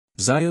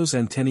Zio's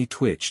antennae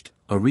twitched,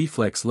 a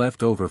reflex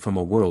left over from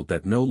a world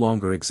that no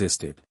longer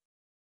existed.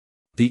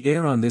 The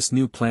air on this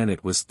new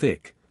planet was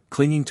thick,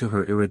 clinging to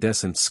her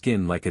iridescent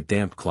skin like a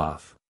damp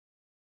cloth.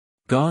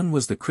 Gone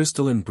was the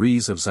crystalline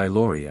breeze of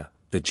Xyloria,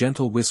 the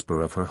gentle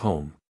whisper of her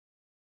home.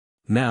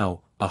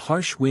 Now, a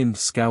harsh wind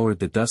scoured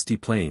the dusty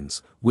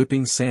plains,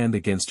 whipping sand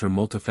against her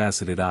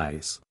multifaceted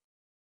eyes.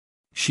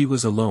 She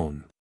was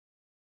alone.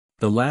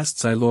 The last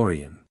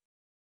Xylorian.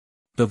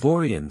 The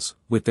Vorians,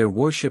 with their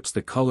warships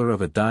the color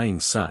of a dying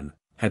sun,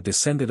 had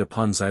descended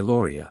upon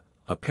Xyloria,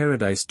 a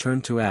paradise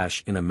turned to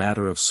ash in a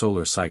matter of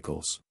solar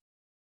cycles.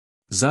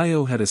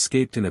 Xyo had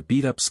escaped in a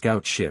beat-up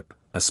scout ship,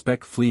 a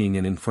speck fleeing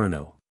an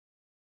inferno.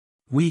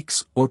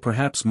 Weeks, or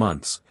perhaps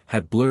months,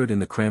 had blurred in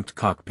the cramped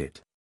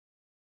cockpit.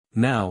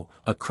 Now,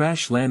 a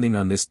crash landing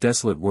on this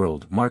desolate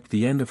world marked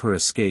the end of her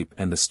escape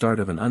and the start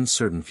of an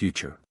uncertain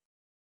future.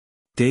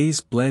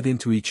 Days bled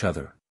into each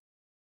other.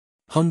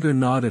 Hunger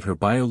gnawed at her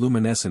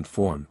bioluminescent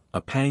form,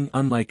 a pang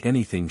unlike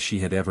anything she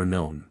had ever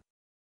known.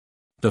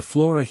 The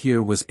flora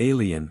here was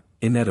alien,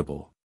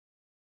 inedible.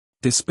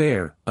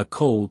 Despair, a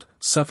cold,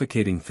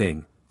 suffocating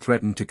thing,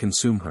 threatened to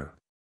consume her.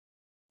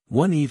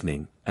 One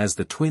evening, as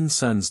the twin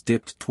suns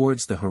dipped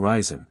towards the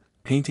horizon,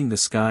 painting the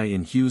sky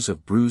in hues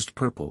of bruised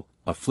purple,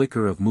 a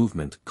flicker of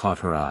movement caught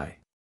her eye.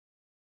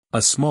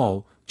 A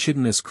small,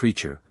 chitinous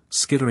creature,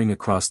 skittering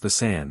across the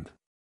sand.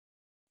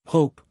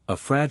 Hope, a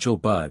fragile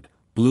bud,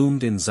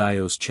 bloomed in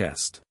Zyo's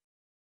chest.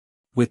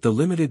 With the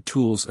limited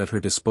tools at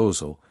her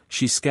disposal,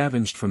 she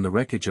scavenged from the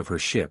wreckage of her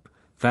ship,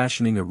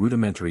 fashioning a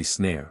rudimentary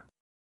snare.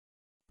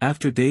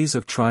 After days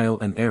of trial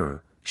and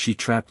error, she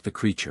trapped the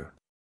creature.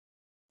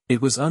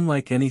 It was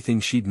unlike anything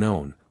she'd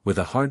known, with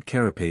a hard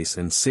carapace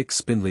and 6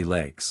 spindly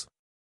legs.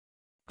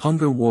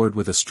 Hunger warred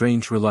with a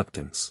strange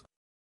reluctance.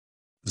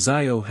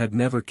 Xyo had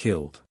never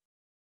killed.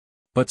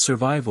 But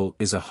survival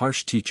is a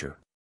harsh teacher.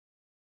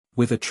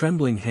 With a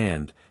trembling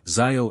hand,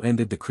 Xyo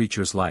ended the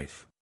creature's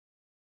life.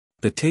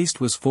 The taste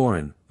was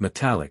foreign,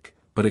 metallic,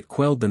 but it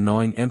quelled the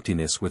gnawing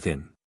emptiness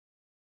within.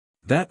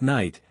 That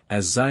night,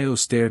 as Xyo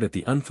stared at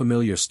the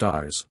unfamiliar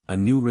stars, a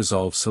new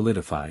resolve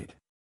solidified.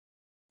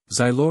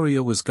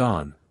 Xyloria was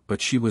gone,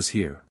 but she was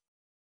here.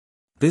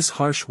 This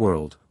harsh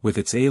world, with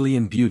its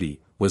alien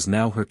beauty, was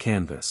now her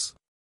canvas.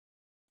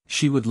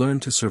 She would learn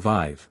to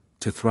survive,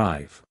 to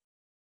thrive.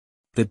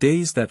 The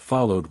days that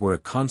followed were a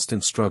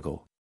constant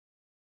struggle.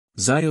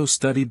 Xyo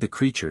studied the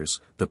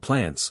creatures, the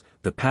plants,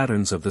 the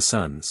patterns of the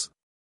suns.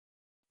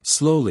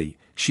 Slowly,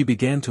 she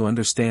began to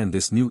understand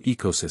this new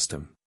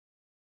ecosystem.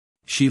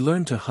 She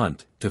learned to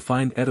hunt, to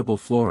find edible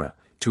flora,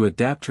 to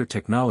adapt her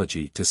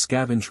technology to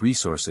scavenge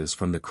resources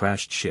from the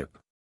crashed ship.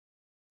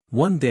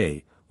 One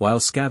day, while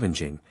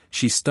scavenging,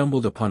 she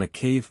stumbled upon a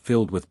cave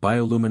filled with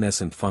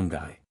bioluminescent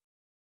fungi.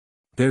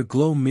 Their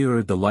glow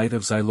mirrored the light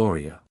of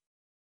Xyloria.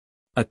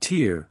 A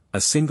tear, a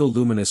single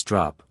luminous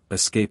drop,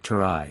 escaped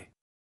her eye.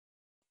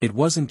 It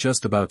wasn't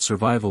just about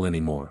survival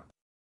anymore.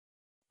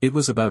 It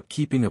was about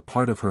keeping a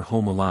part of her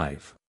home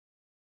alive.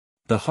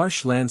 The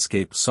harsh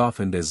landscape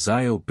softened as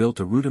Xyo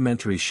built a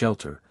rudimentary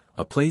shelter,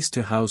 a place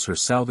to house her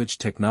salvaged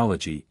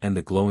technology and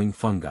the glowing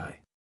fungi.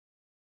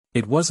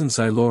 It wasn't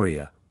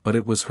Xyloria, but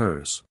it was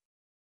hers.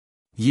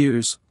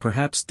 Years,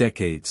 perhaps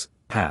decades,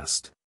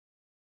 passed.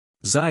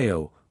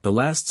 Xyo, the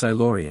last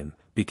Xylorian,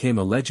 became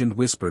a legend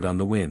whispered on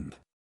the wind.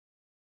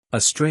 A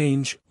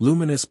strange,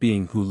 luminous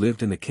being who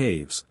lived in the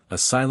caves, a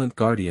silent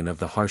guardian of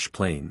the harsh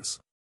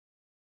plains.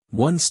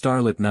 One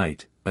starlit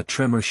night, a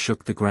tremor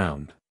shook the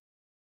ground.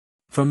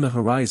 From the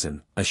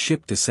horizon, a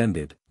ship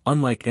descended,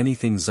 unlike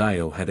anything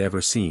Xyo had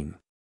ever seen.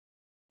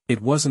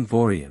 It wasn't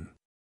Vorian.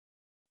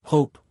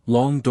 Hope,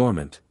 long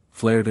dormant,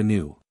 flared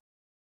anew.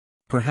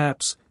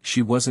 Perhaps,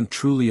 she wasn't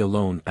truly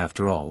alone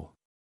after all.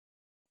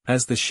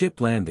 As the ship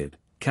landed,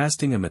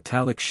 casting a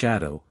metallic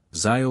shadow,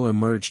 Xyo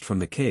emerged from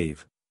the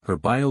cave, her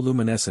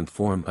bioluminescent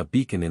form a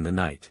beacon in the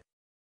night.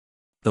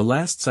 The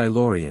last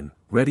Xylorian,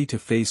 ready to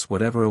face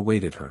whatever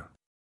awaited her.